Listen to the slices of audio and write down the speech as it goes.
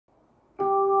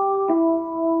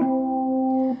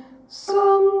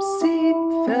Some seed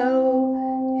fell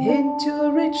into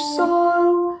rich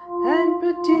soil and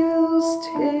produced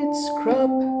its crop.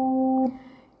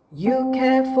 You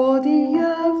care for the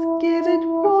earth, give it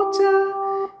water,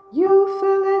 you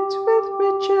fill it with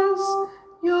riches.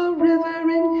 Your river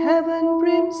in heaven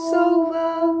brims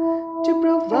over to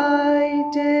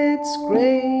provide its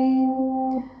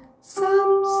grain.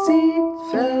 Some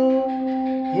seed fell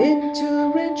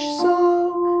into rich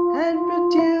soil and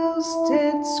produced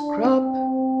its crop.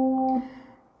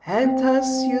 And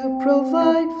thus you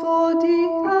provide for the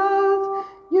earth,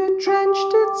 you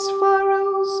drenched its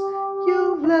furrows,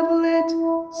 you level it,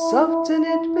 soften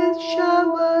it with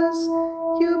showers,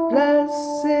 you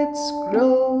bless its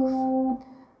growth.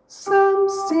 Some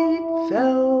seed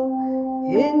fell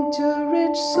into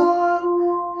rich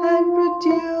soil and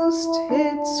produced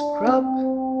its crop.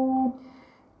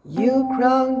 You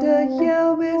crown the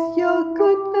year with your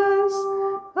goodness,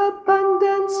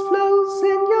 abundance flows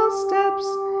in your steps.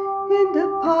 In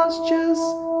the pastures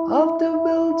of the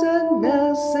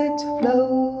wilderness it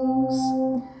flows.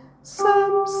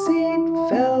 Some seed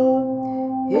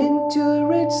fell into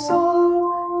rich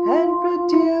soil and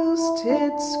produced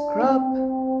its crop.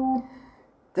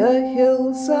 The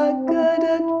hills are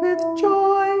girded with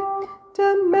joy,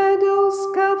 the meadows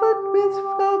covered with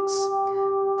flocks,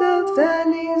 the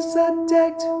valleys are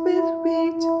decked with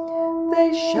wheat.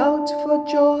 They shout for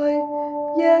joy,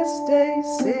 yes, they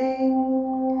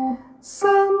sing.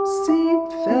 Some seed